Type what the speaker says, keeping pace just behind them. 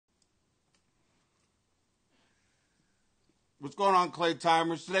What's going on, Clay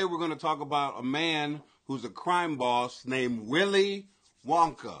Timers? Today we're going to talk about a man who's a crime boss named Willy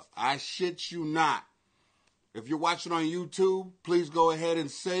Wonka. I shit you not. If you're watching on YouTube, please go ahead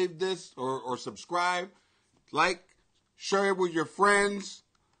and save this or subscribe. Like, share it with your friends.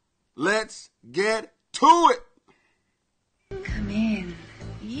 Let's get to it. Come in,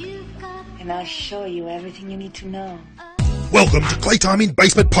 and I'll show you everything you need to know. Welcome to Claytime in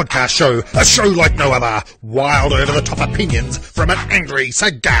Basement Podcast Show, a show like no other. Wild, over-the-top opinions from an angry,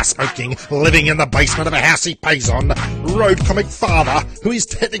 cigar-smoking, living in the basement of a house he pays on, road comic father who is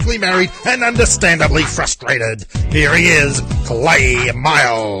technically married and understandably frustrated. Here he is, Clay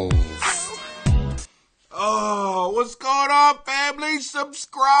Miles. Oh, what's going on, family?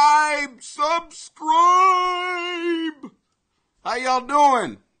 Subscribe! How y'all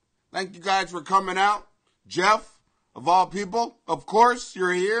doing? Thank you guys for coming out. Jeff, of all people, of course,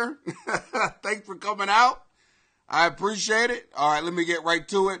 you're here. Thanks for coming out. I appreciate it. All right, let me get right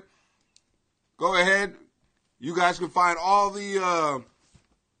to it. Go ahead. You guys can find all the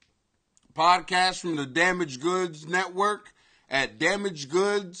podcasts from the Damaged Goods Network at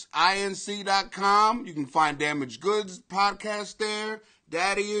damagedgoodsinc.com. You can find Damaged Goods podcast there.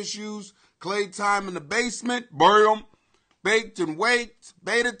 Daddy Issues, Claytime in the Basement, Burial, Baked and Waked,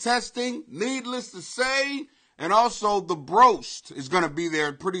 Beta Testing, Needless to Say, and also the Broast is going to be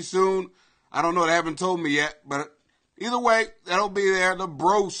there pretty soon. I don't know, they haven't told me yet, but either way, that'll be there. The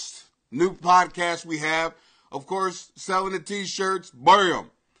Broast, new podcast we have. Of course, selling the t-shirts,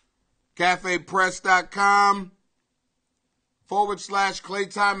 bam.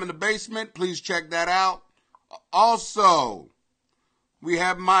 cafepress.com/Claytime in the Basement. Please check that out. Also, we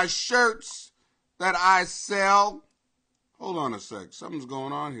have my shirts that I sell. Hold on a sec. Something's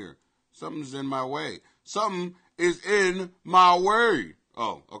going on here. Something's in my way. Something is in my way.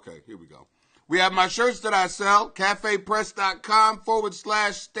 Oh, okay. Here we go. We have my shirts that I sell.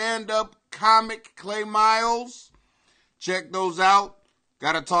 cafepress.com/stand-up comic Clay Miles. Check those out.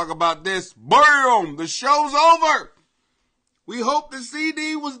 Got to talk about this. Boom! The show's over. We hope the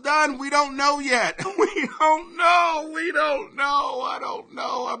CD was done. We don't know yet. We don't know. I don't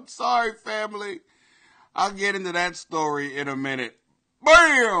know. I'm sorry, family. I'll get into that story in a minute.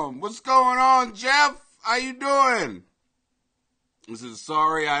 Bam! What's going on, Jeff? How you doing? This is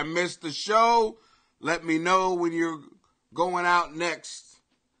sorry I missed the show. Let me know when you're going out next.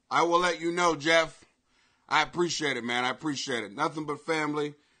 I will let you know, Jeff. I appreciate it, man. I appreciate it. Nothing but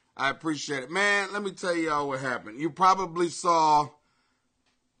family. I appreciate it. Man, let me tell y'all what happened. You probably saw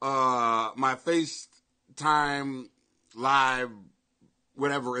my FaceTime live,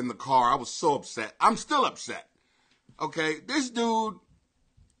 whatever, in the car. I was so upset. I'm still upset. Okay, this dude,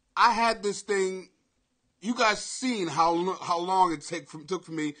 I had this thing. You guys seen how long it took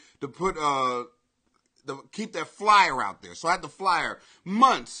for me to put keep that flyer out there. So I had the flyer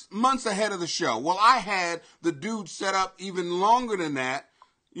months ahead of the show. Well, I had the dude set up even longer than that,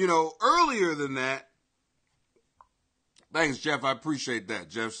 earlier than that. Thanks, Jeff. I appreciate that.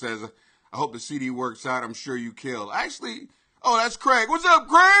 Jeff says, I hope the CD works out. I'm sure you kill. Actually, oh, that's Craig. What's up,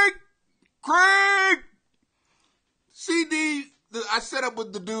 Craig? Craig! CD, I set up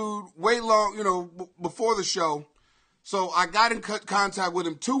with the dude way long, before the show. So I got in contact with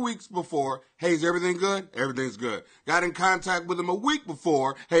him 2 weeks before. Hey, is everything good? Everything's good. Got in contact with him a week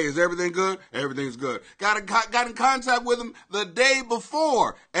before. Hey, is everything good? Everything's good. Got in contact with him the day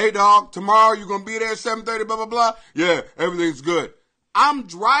before. Hey, dog, tomorrow you're going to be there at 7:30, blah, blah, blah. Yeah, everything's good. I'm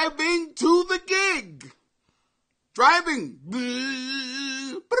driving to the gig. Driving.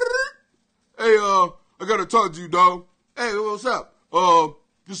 Hey, I got to talk to you, dog. Hey, what's up?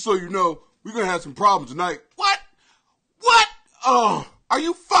 Just so you know, we're going to have some problems tonight. What? Oh, are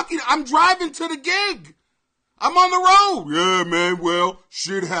you I'm driving to the gig. I'm on the road. Yeah, man, well,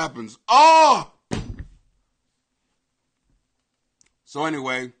 shit happens. Oh! So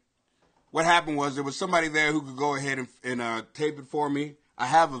anyway, what happened was there was somebody there who could go ahead and tape it for me. I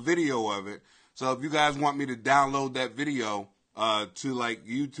have a video of it. So if you guys want me to download that video to like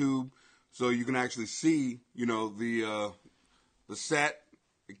YouTube so you can actually see, the set,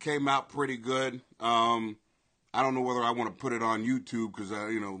 it came out pretty good. I don't know whether I want to put it on YouTube because,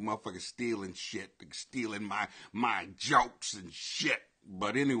 motherfuckers stealing shit, stealing my jokes and shit.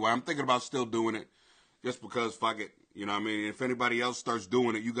 But anyway, I'm thinking about still doing it just because, fuck it. You know what I mean? If anybody else starts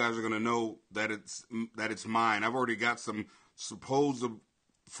doing it, you guys are going to know that it's mine. I've already got some supposed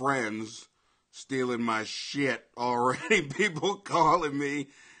friends stealing my shit already. People calling me,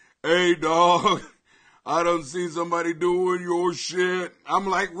 hey, dog, I done seen somebody doing your shit. I'm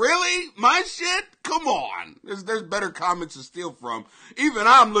like, really? My shit? Come on. There's better comments to steal from. Even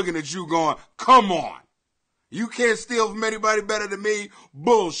I'm looking at you going, come on. You can't steal from anybody better than me.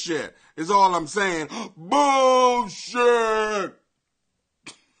 Bullshit is all I'm saying. Bullshit.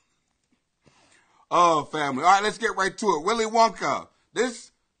 Oh, family. All right, let's get right to it. Willy Wonka.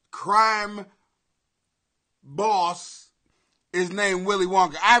 This crime boss is named Willy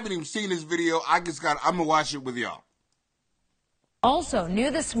Wonka. I haven't even seen this video. I'm going to watch it with y'all. Also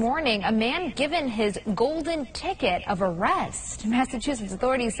new this morning, a man given his golden ticket of arrest. Massachusetts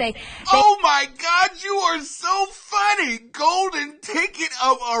authorities say oh my God, you are so funny. Golden ticket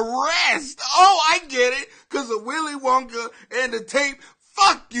of arrest. Oh, I get it. Because of Willy Wonka and the tape.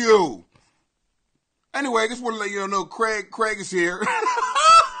 Fuck you. Anyway, I just want to let you know, Craig is here.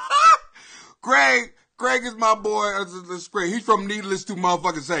 Craig is my boy. That's great. He's from Needless to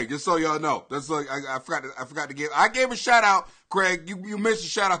Motherfucking Say. Just so y'all know. That's like I forgot to give. I gave a shout out, Craig. You missed a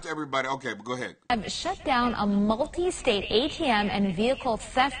shout out to everybody. Okay, but go ahead. I've shut down a multi-state ATM and vehicle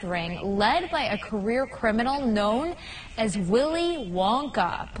theft ring led by a career criminal known as Willy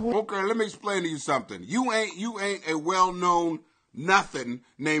Wonka. Okay, let me explain to you something. You ain't a well-known nothing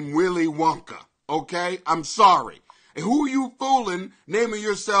named Willy Wonka. Okay, I'm sorry. And who you fooling naming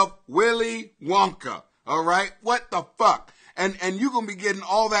yourself Willy Wonka? All right? What the fuck? And you're going to be getting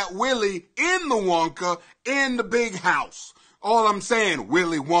all that Willy in the Wonka in the big house. All I'm saying,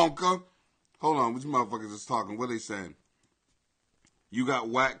 Willy Wonka. Hold on, which motherfuckers is talking? What are they saying? You got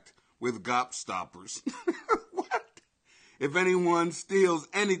whacked with gobstoppers. What? If anyone steals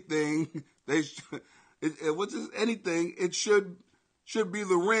anything, they should, what's this, anything, it should be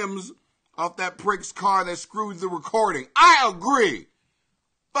the rims off that prick's car that screwed the recording. I agree.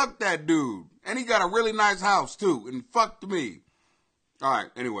 Fuck that dude. And he got a really nice house, too. And fucked me. All right,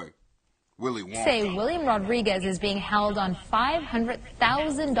 anyway. Willy Wonka. Say William Rodriguez is being held on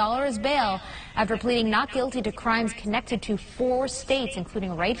 $500,000 bail after pleading not guilty to crimes connected to 4 states,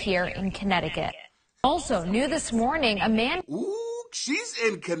 including right here in Connecticut. Also, new this morning, a man... Ooh, she's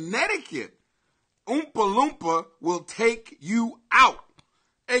in Connecticut. Oompa Loompa will take you out.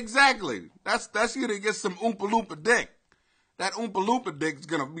 Exactly. That's gonna get some Oompa Loompa dick. That Oompa Loompa dick is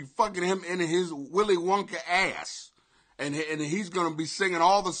gonna be fucking him in his Willy Wonka ass. And he's gonna be singing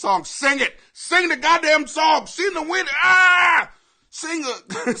all the songs. Sing it! Sing the goddamn song! Sing the Willy... Sing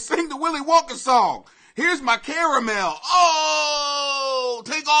the Willy Wonka song. Here's my caramel. Oh!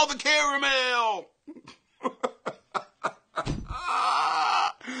 Take all the caramel!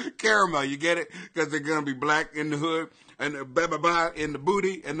 Caramel, you get it? Because they're gonna be black in the hood. And ba-ba-ba in the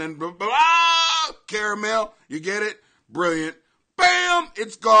booty, and then caramel, you get it? Brilliant. Bam!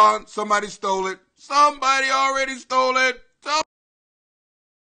 It's gone. Somebody stole it. Somebody already stole it.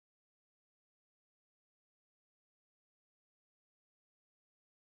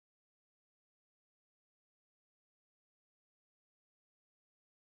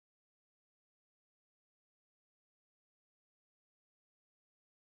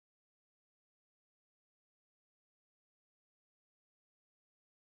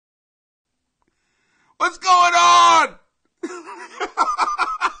 What's going on?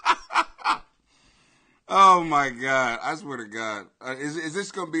 Oh my God. I swear to God. Is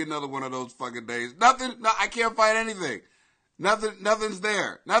this going to be another one of those fucking days? Nothing. No, I can't find anything. Nothing's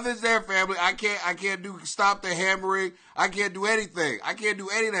there. Nothing's there, family. I can't do stop the hammering. I can't do anything. I can't do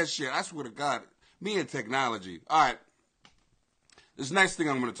any of that shit. I swear to God. Me and technology. All right. This next thing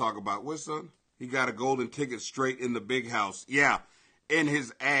I'm going to talk about. What's up? He got a golden ticket straight in the big house. Yeah. In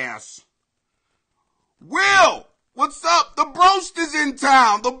his ass. Will, what's up? The broast is in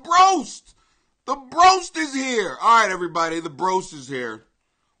town. The broast is here. All right, everybody, the broast is here.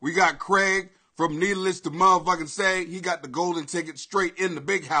 We got Craig from Needless to Motherfucking Say. He got the golden ticket straight in the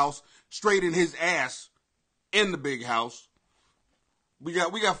big house, straight in his ass, in the big house. We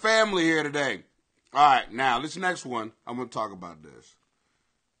got family here today. All right, now this next one, I'm gonna talk about this.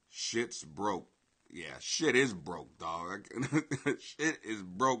 Shit's broke. Yeah, shit is broke, dog. Shit is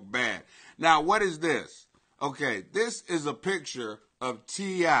broke bad. Now, what is this? Okay, this is a picture of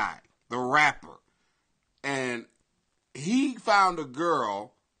T.I., the rapper. And he found a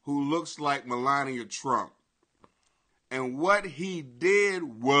girl who looks like Melania Trump. And what he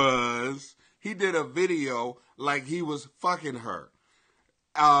did was, he did a video like he was fucking her.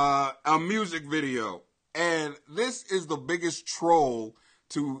 A music video. And this is the biggest troll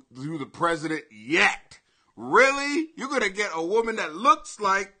to the president yet. Really? You're going to get a woman that looks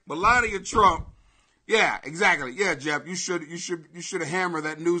like Melania Trump? Yeah, exactly. Yeah, Jeff, you should hammer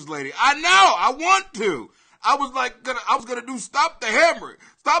that news lady. I know, I want to. I was going to do stop the hammering.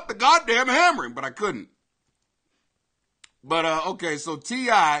 Stop the goddamn hammering, but I couldn't. But okay, so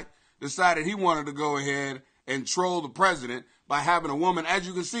T.I. decided he wanted to go ahead and troll the president by having a woman. As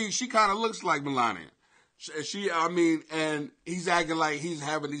you can see, she kind of looks like Melania. And he's acting like he's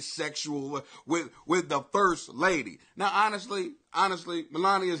having these sexual with the first lady. Now, honestly,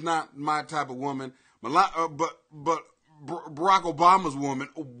 Melania is not my type of woman. But Barack Obama's woman.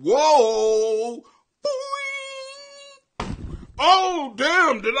 Whoa! Boing. Oh,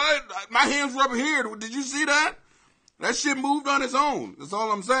 damn! My hands were up here. Did you see that? That shit moved on its own. That's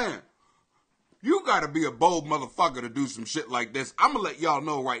all I'm saying. You gotta be a bold motherfucker to do some shit like this. I'm gonna let y'all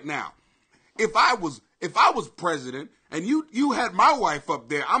know right now. If I was president and you had my wife up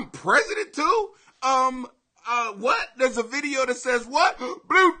there, I'm president too? What? There's a video that says what?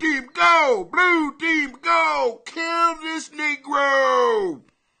 Blue team go! Blue team go! Kill this Negro!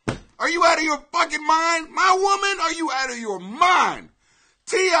 Are you out of your fucking mind? My woman, are you out of your mind?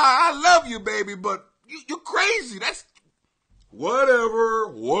 T.I., I love you, baby, but you're crazy. That's whatever.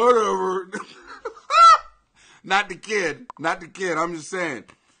 Not the kid. I'm just saying.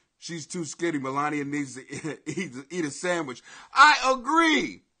 She's too skinny. Melania needs to eat a sandwich. I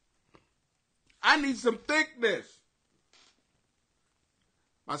agree. I need some thickness.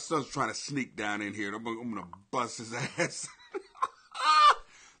 My son's trying to sneak down in here. I'm going to bust his ass.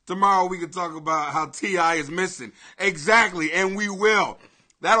 Tomorrow we can talk about how T.I. is missing. Exactly, and we will.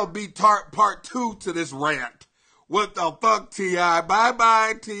 That'll be part 2 to this rant. What the fuck, T.I.?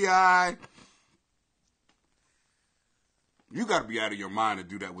 Bye-bye, T.I. You got to be out of your mind to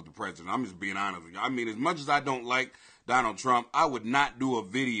do that with the president. I'm just being honest with you. I mean, as much as I don't like Donald Trump, I would not do a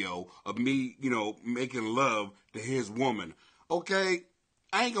video of me, making love to his woman. Okay?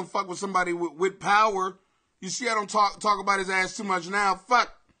 I ain't gonna fuck with somebody with power. You see, I don't talk about his ass too much now.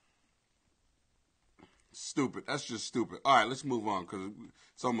 Fuck. Stupid. That's just stupid. All right, let's move on because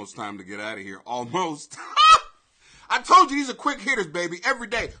it's almost time to get out of here. Almost. I told you these are quick hitters, baby. Every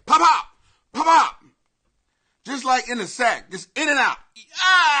day. Pop, pop. Pop, pop. Just like in the sack. Just in and out.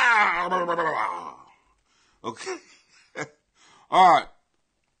 Okay. All right.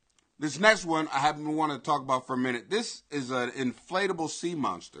 This next one I have been wanting to talk about for a minute. This is an inflatable sea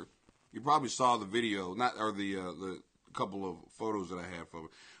monster. You probably saw the video, the couple of photos that I have of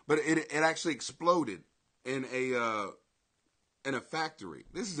it. But it actually exploded in a factory.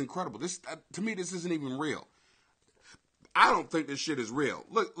 This is incredible. To me, this isn't even real. I don't think this shit is real.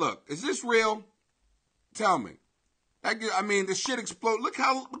 Look, is this real? Tell me. This shit exploded. Look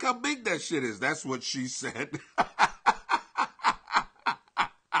how big that shit is. That's what she said.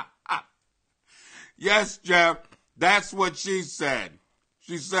 Yes, Jeff. That's what she said.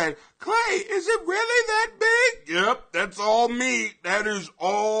 She said, Clay, is it really that big? Yep, that's all me. That is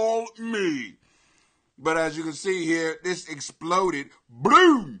all me. But as you can see here, this exploded.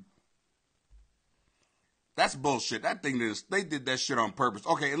 Boom! That's bullshit. They did that shit on purpose.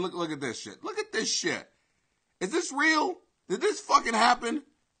 Okay, and look at this shit. Look at this shit. Is this real? Did this fucking happen?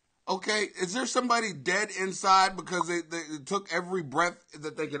 Okay, is there somebody dead inside because they took every breath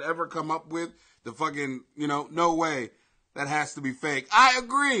that they could ever come up with? The fucking, no way. That has to be fake. I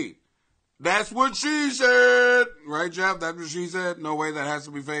agree. That's what she said. Right, Jeff? That's what she said? No way, that has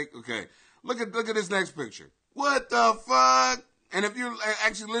to be fake? Okay. Look at this next picture. What the fuck? And if you're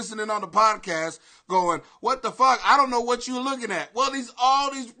actually listening on the podcast going, what the fuck? I don't know what you're looking at. Well,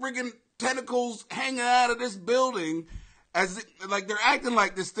 all these freaking tentacles hanging out of this building they're acting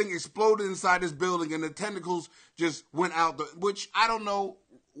like this thing exploded inside this building and the tentacles just went out, which I don't know.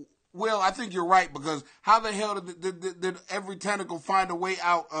 Will, I think you're right, because how the hell did every tentacle find a way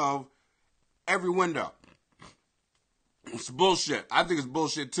out of every window? It's bullshit. I think it's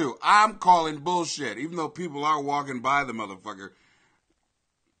bullshit too. I'm calling bullshit, even though people are walking by the motherfucker.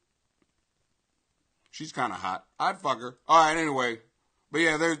 She's kind of hot. I'd fuck her. All right, anyway. But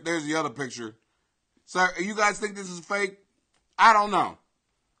yeah, there's the other picture. So, you guys think this is fake? I don't know.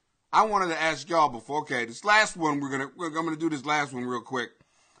 I wanted to ask y'all before. Okay, this last one I'm gonna do this last one real quick.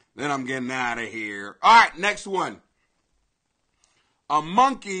 Then I'm getting out of here. All right, next one. A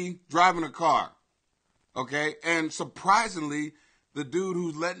monkey driving a car. Okay, and surprisingly, the dude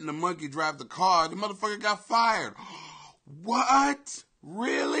who's letting the monkey drive the car, the motherfucker got fired. What?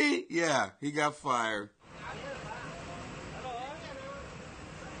 Really? Yeah, he got fired.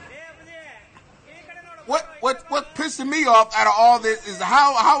 What pissing me off out of all this is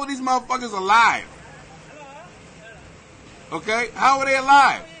how are these motherfuckers alive? Okay, how are they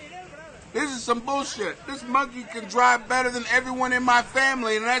alive? This is some bullshit. This monkey can drive better than everyone in my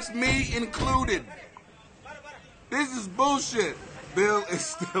family, and that's me included. This is bullshit. Bill is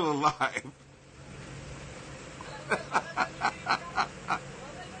still alive.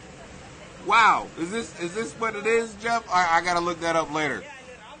 Wow. Is this what it is, Jeff? I gotta look that up later.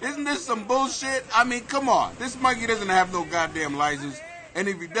 Isn't this some bullshit? I mean, come on. This monkey doesn't have no goddamn license. And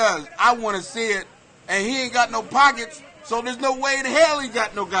if he does, I want to see it. and he ain't got no pockets, so there's no way in hell he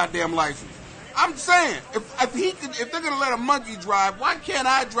got no goddamn license. I'm saying, if they're gonna let a monkey drive, why can't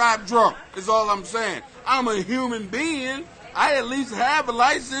I drive drunk? Is all I'm saying. I'm a human being. I at least have a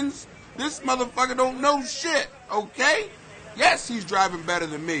license. This motherfucker don't know shit, okay? Yes, he's driving better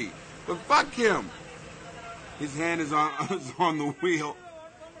than me, but fuck him. His hand is on the wheel.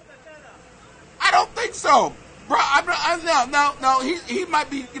 I don't think so, bro. No. He might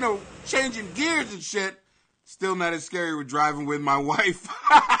be, changing gears and shit. Still not as scary with driving with my wife.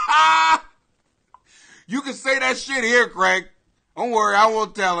 You can say that shit here, Craig. Don't worry, I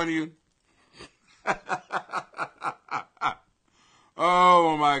won't tell on you.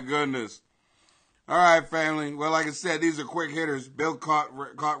 Oh, my goodness. All right, family. Well, like I said, these are quick hitters. Bill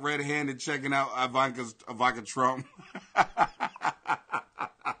caught red-handed checking out Ivanka Trump.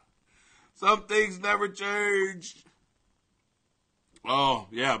 Some things never change. Oh,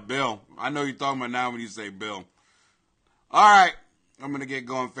 yeah, Bill. I know you're talking about now when you say Bill. All right. I'm going to get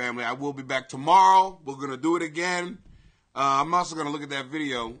going, family. I will be back tomorrow. We're going to do it again. I'm also going to look at that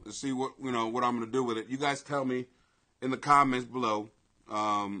video and see what I'm going to do with it. You guys tell me in the comments below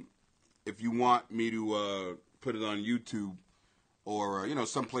if you want me to put it on YouTube or,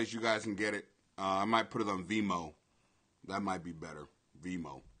 someplace you guys can get it. I might put it on Vimeo. That might be better.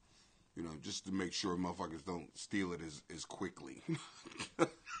 Vimeo. Just to make sure motherfuckers don't steal it as quickly.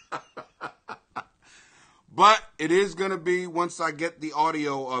 But it is going to be, once I get the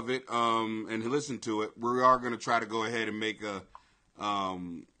audio of it and listen to it, we are going to try to go ahead and make a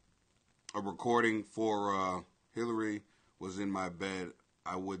recording for Hillary was in my bed.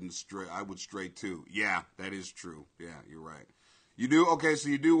 I would stray too. Yeah, that is true. Yeah, you're right. You do? Okay, so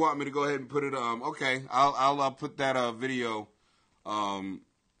you do want me to go ahead and put it, okay, I'll put that video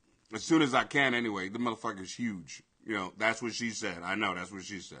as soon as I can anyway. The motherfucker's huge. That's what she said. I know, that's what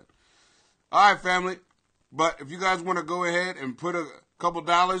she said. All right, family. But if you guys want to go ahead and put a couple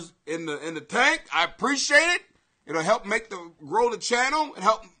dollars in the tank, I appreciate it. It'll help grow the channel. It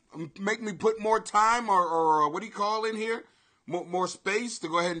help make me put more time or what do you call in here? More space to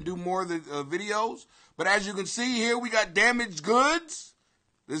go ahead and do more of the videos. But as you can see here, we got Damaged Goods.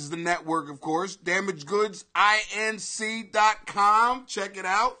 This is the network, of course. DamagedGoodsInc.com. Check it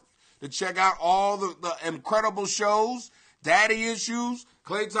out. To check out all the incredible shows. Daddy Issues.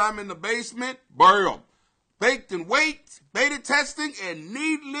 Claytime in the Basement. Bam. Baked and Wait, beta testing, and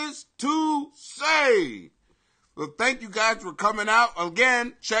needless to say. Well, thank you guys for coming out.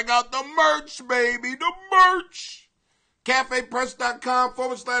 Again, check out the merch, baby, the merch.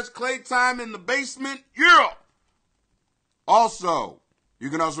 CafePress.com/Claytime in the Basement. Yeah. Also,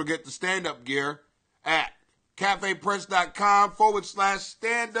 you can also get the stand-up gear at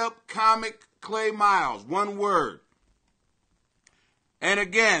CafePress.com/stand-up comic Clay Miles. One word. And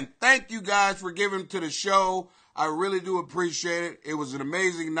again, thank you guys for giving to the show. I really do appreciate it. It was an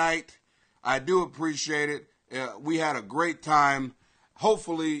amazing night. I do appreciate it. We had a great time.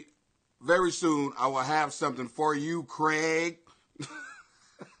 Hopefully, very soon, I will have something for you, Craig.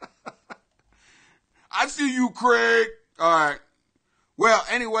 I see you, Craig. All right. Well,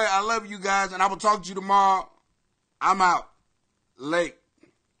 anyway, I love you guys, and I will talk to you tomorrow. I'm out. Late.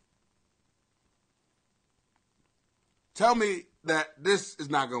 Tell me that this is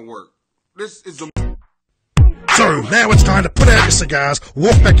not going to work. This is the... So, now it's time to put out your cigars,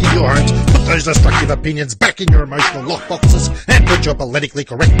 walk back in your homes, put those destructive opinions back in your emotional lockboxes, and put your politically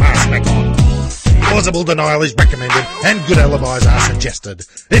correct mask back on. Plausible denial is recommended, and good alibis are suggested.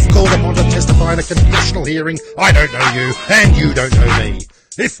 If called upon to testify in a congressional hearing, I don't know you, and you don't know me.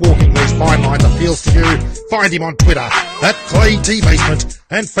 If walking these fine lines appeals to you, find him on Twitter at Clay T Basement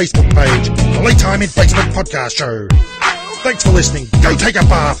and Facebook page, Playtime in Basement Podcast Show. Thanks for listening. Go take a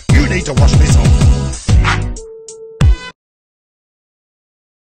bath. You need to wash this off.